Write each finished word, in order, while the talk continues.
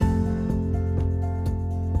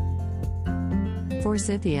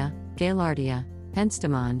Forsythia, Gaillardia,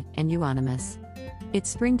 Penstemon, and Euonymus.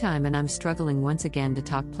 It's springtime and I'm struggling once again to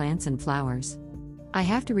talk plants and flowers. I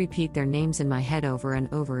have to repeat their names in my head over and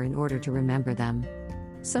over in order to remember them.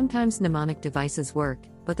 Sometimes mnemonic devices work,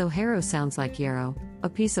 but though Harrow sounds like yarrow, a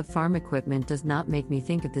piece of farm equipment does not make me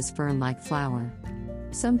think of this fern-like flower.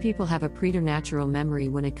 Some people have a preternatural memory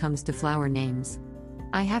when it comes to flower names.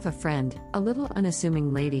 I have a friend, a little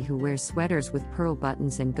unassuming lady who wears sweaters with pearl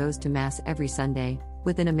buttons and goes to Mass every Sunday,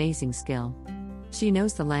 with an amazing skill. She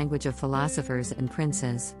knows the language of philosophers and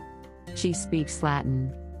princes. She speaks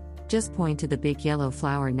Latin. Just point to the big yellow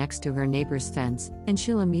flower next to her neighbor's fence, and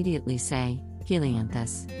she'll immediately say,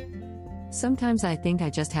 Helianthus. Sometimes I think I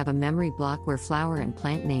just have a memory block where flower and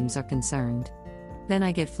plant names are concerned. Then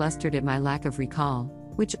I get flustered at my lack of recall,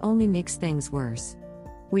 which only makes things worse.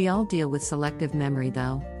 We all deal with selective memory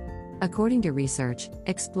though. According to research,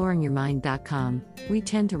 exploringyourmind.com, we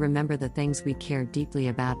tend to remember the things we care deeply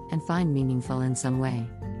about and find meaningful in some way.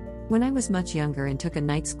 When I was much younger and took a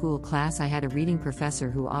night school class, I had a reading professor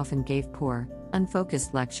who often gave poor,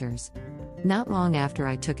 unfocused lectures. Not long after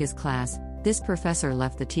I took his class, this professor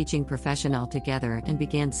left the teaching profession altogether and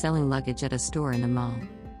began selling luggage at a store in the mall.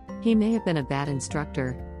 He may have been a bad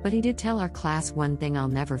instructor, but he did tell our class one thing I'll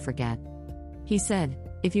never forget. He said,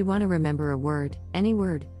 if you want to remember a word, any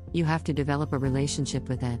word, you have to develop a relationship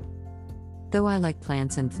with it. Though I like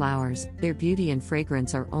plants and flowers, their beauty and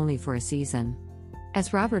fragrance are only for a season.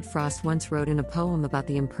 As Robert Frost once wrote in a poem about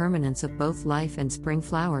the impermanence of both life and spring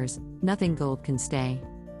flowers, nothing gold can stay.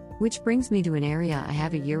 Which brings me to an area I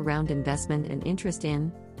have a year-round investment and interest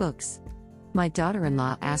in, books. My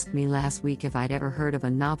daughter-in-law asked me last week if I'd ever heard of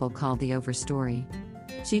a novel called The Overstory.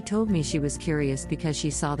 She told me she was curious because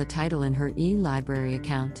she saw the title in her e-library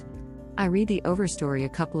account. I read The Overstory a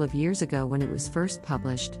couple of years ago when it was first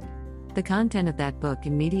published. The content of that book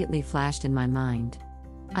immediately flashed in my mind.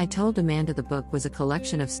 I told Amanda the book was a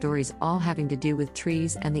collection of stories all having to do with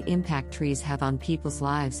trees and the impact trees have on people's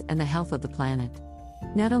lives and the health of the planet.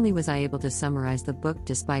 Not only was I able to summarize the book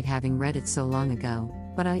despite having read it so long ago,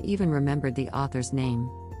 but I even remembered the author's name,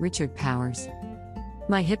 Richard Powers.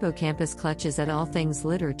 My hippocampus clutches at all things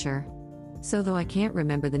literature. So though I can't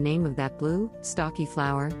remember the name of that blue, stalky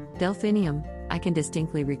flower, Delphinium, I can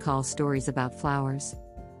distinctly recall stories about flowers.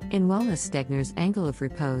 In Wallace Stegner's Angle of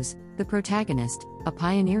Repose, the protagonist, a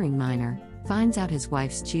pioneering miner, finds out his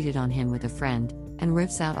wife's cheated on him with a friend, and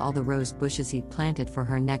rips out all the rose bushes he'd planted for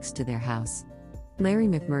her next to their house. Larry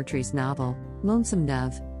McMurtry's novel, Lonesome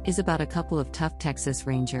Dove, is about a couple of tough Texas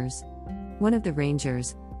Rangers. One of the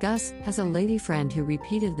Rangers, Gus, has a lady friend who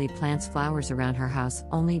repeatedly plants flowers around her house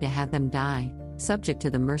only to have them die, subject to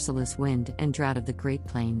the merciless wind and drought of the Great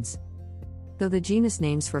Plains. Though the genus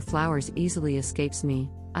names for flowers easily escapes me,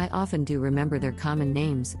 I often do remember their common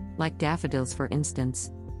names, like daffodils for instance.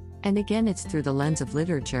 And again it's through the lens of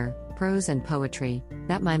literature, prose and poetry,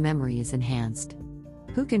 that my memory is enhanced.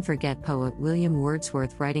 Who can forget poet William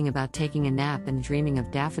Wordsworth writing about taking a nap and dreaming of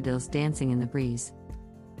daffodils dancing in the breeze?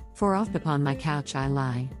 For oft upon my couch I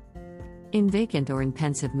lie, in vacant or in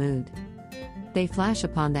pensive mood. They flash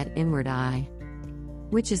upon that inward eye,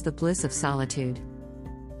 which is the bliss of solitude.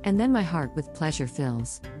 And then my heart with pleasure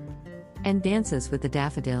fills, and dances with the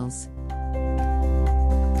daffodils.